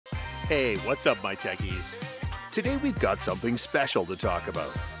Hey, what's up, my techies? Today we've got something special to talk about.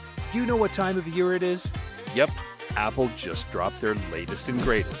 Do you know what time of year it is? Yep, Apple just dropped their latest and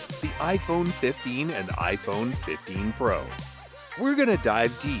greatest, the iPhone 15 and iPhone 15 Pro. We're going to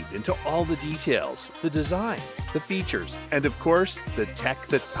dive deep into all the details, the design, the features, and of course, the tech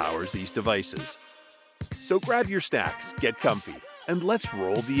that powers these devices. So grab your snacks, get comfy, and let's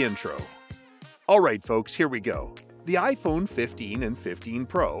roll the intro. Alright folks, here we go. The iPhone 15 and 15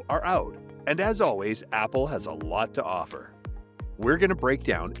 Pro are out, and as always, Apple has a lot to offer. We're going to break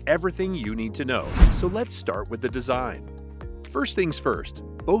down everything you need to know, so let's start with the design. First things first,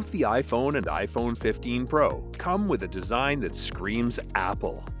 both the iPhone and iPhone 15 Pro come with a design that screams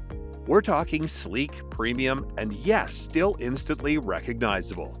Apple. We're talking sleek, premium, and yes, still instantly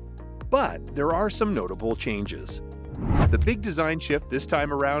recognizable. But there are some notable changes. The big design shift this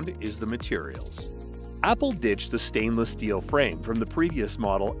time around is the materials. Apple ditched the stainless steel frame from the previous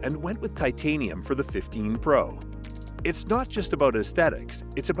model and went with titanium for the 15 Pro. It's not just about aesthetics,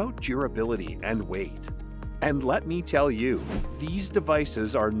 it's about durability and weight. And let me tell you, these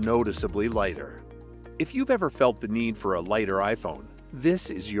devices are noticeably lighter. If you've ever felt the need for a lighter iPhone,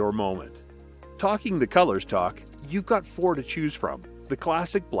 this is your moment. Talking the colors talk, you've got four to choose from: the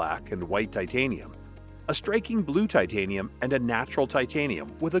classic black and white titanium, a striking blue titanium, and a natural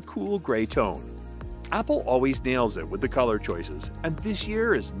titanium with a cool gray tone. Apple always nails it with the color choices, and this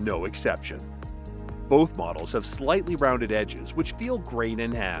year is no exception. Both models have slightly rounded edges, which feel great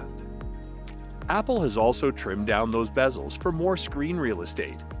in hand. Apple has also trimmed down those bezels for more screen real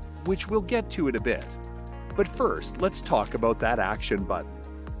estate, which we'll get to in a bit. But first, let's talk about that action button.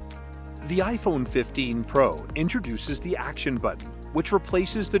 The iPhone 15 Pro introduces the action button, which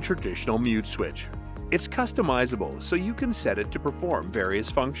replaces the traditional mute switch. It's customizable, so you can set it to perform various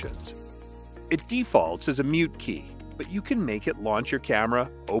functions. It defaults as a mute key, but you can make it launch your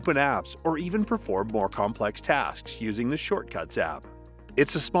camera, open apps, or even perform more complex tasks using the Shortcuts app.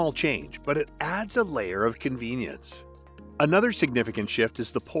 It's a small change, but it adds a layer of convenience. Another significant shift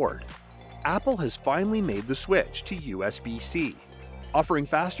is the port. Apple has finally made the switch to USB-C, offering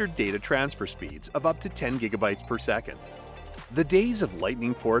faster data transfer speeds of up to 10 gigabytes per second. The days of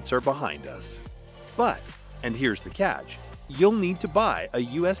Lightning ports are behind us. But, and here's the catch, you'll need to buy a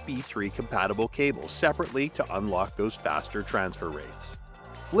USB 3 compatible cable separately to unlock those faster transfer rates.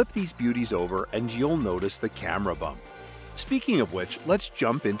 Flip these beauties over and you'll notice the camera bump. Speaking of which, let's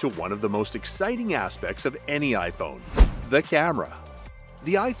jump into one of the most exciting aspects of any iPhone: the camera.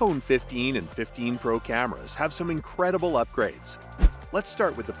 The iPhone 15 and 15 Pro cameras have some incredible upgrades. Let's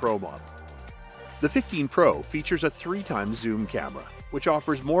start with the Pro model. The 15 Pro features a 3x zoom camera, which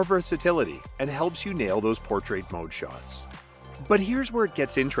offers more versatility and helps you nail those portrait mode shots. But here's where it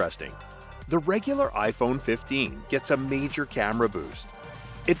gets interesting. The regular iPhone 15 gets a major camera boost.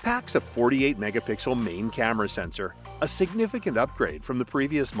 It packs a 48-megapixel main camera sensor, a significant upgrade from the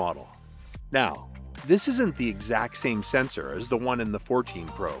previous model. Now, this isn't the exact same sensor as the one in the 14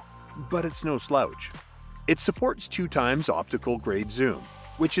 Pro, but it's no slouch. It supports 2x optical grade zoom,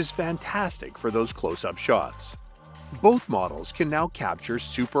 which is fantastic for those close-up shots. Both models can now capture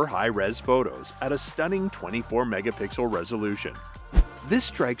super high-res photos at a stunning 24-megapixel resolution. This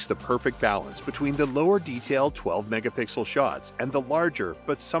strikes the perfect balance between the lower detail 12-megapixel shots and the larger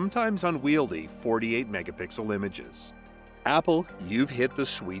but sometimes unwieldy 48-megapixel images. Apple, you've hit the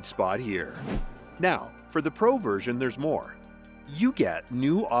sweet spot here. Now, for the Pro version, there's more. You get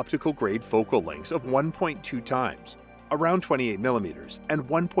new optical-grade focal lengths of 1.2 times, around 28mm, and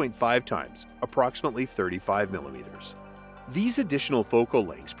 1.5 times, approximately 35mm. These additional focal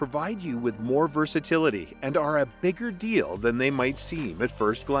lengths provide you with more versatility and are a bigger deal than they might seem at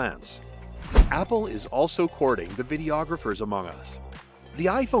first glance. Apple is also courting the videographers among us. The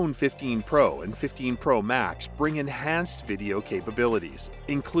iPhone 15 Pro and 15 Pro Max bring enhanced video capabilities,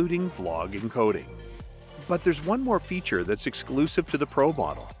 including vlog encoding. But there's one more feature that's exclusive to the Pro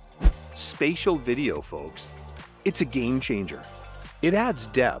model: spatial video, folks. It's a game changer. It adds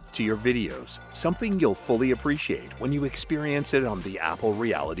depth to your videos, something you'll fully appreciate when you experience it on the Apple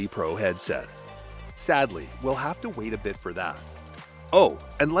Reality Pro headset. Sadly, we'll have to wait a bit for that. Oh,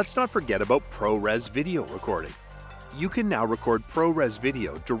 and let's not forget about ProRes video recording. You can now record ProRes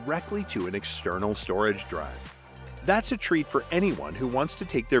video directly to an external storage drive. That's a treat for anyone who wants to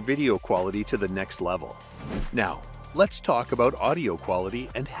take their video quality to the next level. Now, let's talk about audio quality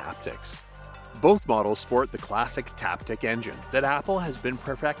and haptics. Both models sport the classic Taptic engine that Apple has been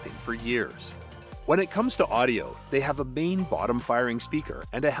perfecting for years. When it comes to audio, they have a main bottom-firing speaker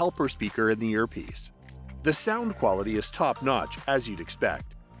and a helper speaker in the earpiece. The sound quality is top-notch, as you'd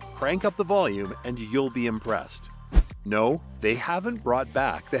expect. Crank up the volume and you'll be impressed. No, they haven't brought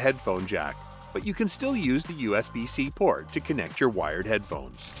back the headphone jack, but you can still use the USB-C port to connect your wired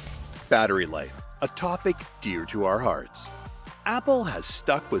headphones. Battery life, a topic dear to our hearts. Apple has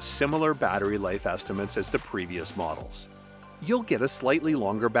stuck with similar battery life estimates as the previous models. You'll get a slightly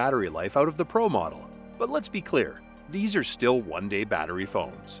longer battery life out of the Pro model, but let's be clear, these are still one-day battery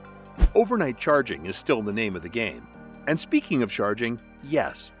phones. Overnight charging is still the name of the game. And speaking of charging,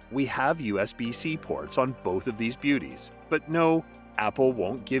 yes, we have USB-C ports on both of these beauties, but no, Apple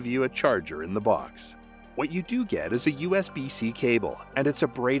won't give you a charger in the box. What you do get is a USB-C cable, and it's a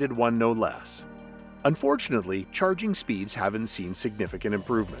braided one no less. Unfortunately, charging speeds haven't seen significant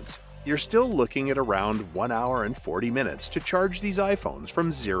improvements. You're still looking at around 1 hour and 40 minutes to charge these iPhones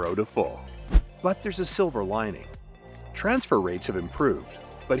from 0 to full. But there's a silver lining. Transfer rates have improved,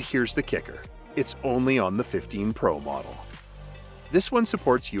 but here's the kicker. It's only on the 15 Pro model. This one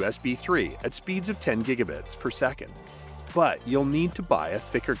supports USB 3 at speeds of 10 gigabits per second, but you'll need to buy a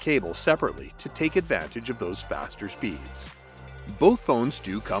thicker cable separately to take advantage of those faster speeds. Both phones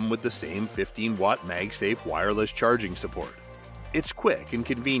do come with the same 15-watt MagSafe wireless charging support. It's quick and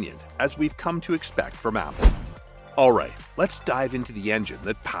convenient, as we've come to expect from Apple. Alright, let's dive into the engine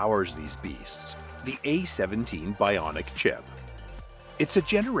that powers these beasts, the A15 Bionic chip. It's a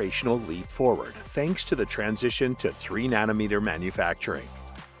generational leap forward thanks to the transition to 3nm manufacturing.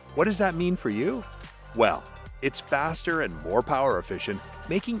 What does that mean for you? Well, it's faster and more power efficient,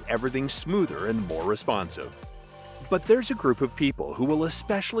 making everything smoother and more responsive. But there's a group of people who will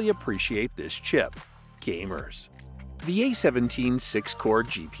especially appreciate this chip: gamers. The A17 6-core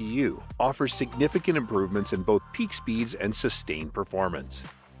GPU offers significant improvements in both peak speeds and sustained performance.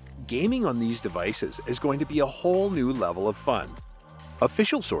 Gaming on these devices is going to be a whole new level of fun.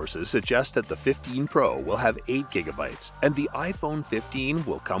 Official sources suggest that the 15 Pro will have 8 GB and the iPhone 15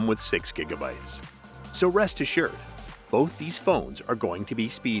 will come with 6 GB. So rest assured, both these phones are going to be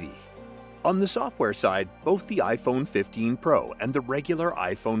speedy. On the software side, both the iPhone 15 Pro and the regular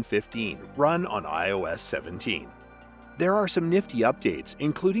iPhone 15 run on iOS 17. There are some nifty updates,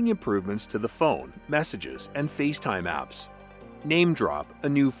 including improvements to the phone, messages, and FaceTime apps. Name Drop, a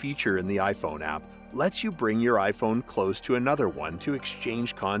new feature in the iPhone app, lets you bring your iPhone close to another one to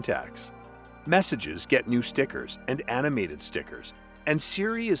exchange contacts. Messages get new stickers and animated stickers, and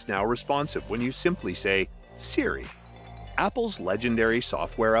Siri is now responsive when you simply say, "Siri." Apple's legendary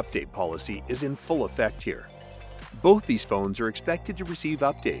software update policy is in full effect here. Both these phones are expected to receive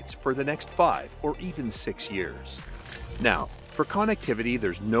updates for the next 5 or even 6 years. Now, for connectivity,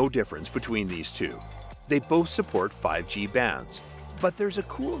 there's no difference between these two. They both support 5G bands, but there's a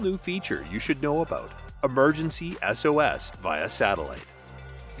cool new feature you should know about: emergency SOS via satellite.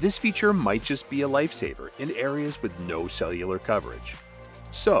 This feature might just be a lifesaver in areas with no cellular coverage.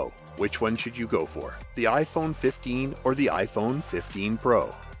 So, which one should you go for, the iPhone 15 or the iPhone 15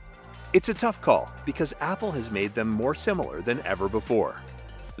 Pro? It's a tough call because Apple has made them more similar than ever before.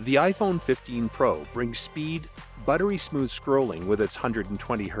 The iPhone 15 Pro brings speed, buttery smooth scrolling with its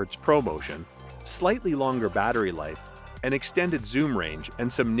 120Hz ProMotion, slightly longer battery life, an extended zoom range,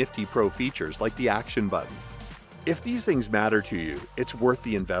 and some nifty Pro features like the action button. If these things matter to you, it's worth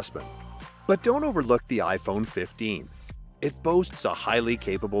the investment. But don't overlook the iPhone 15. It boasts a highly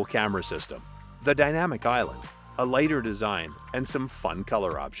capable camera system, the dynamic island, a lighter design, and some fun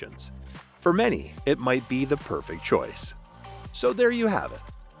color options. For many, it might be the perfect choice. So there you have it,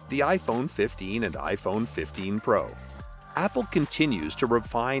 the iPhone 15 and iPhone 15 Pro. Apple continues to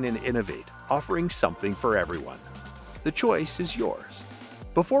refine and innovate, offering something for everyone. The choice is yours.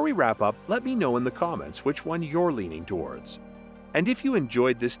 Before we wrap up, let me know in the comments which one you're leaning towards. And if you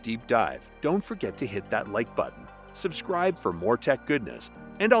enjoyed this deep dive, don't forget to hit that like button, subscribe for more tech goodness,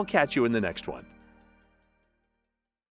 and I'll catch you in the next one.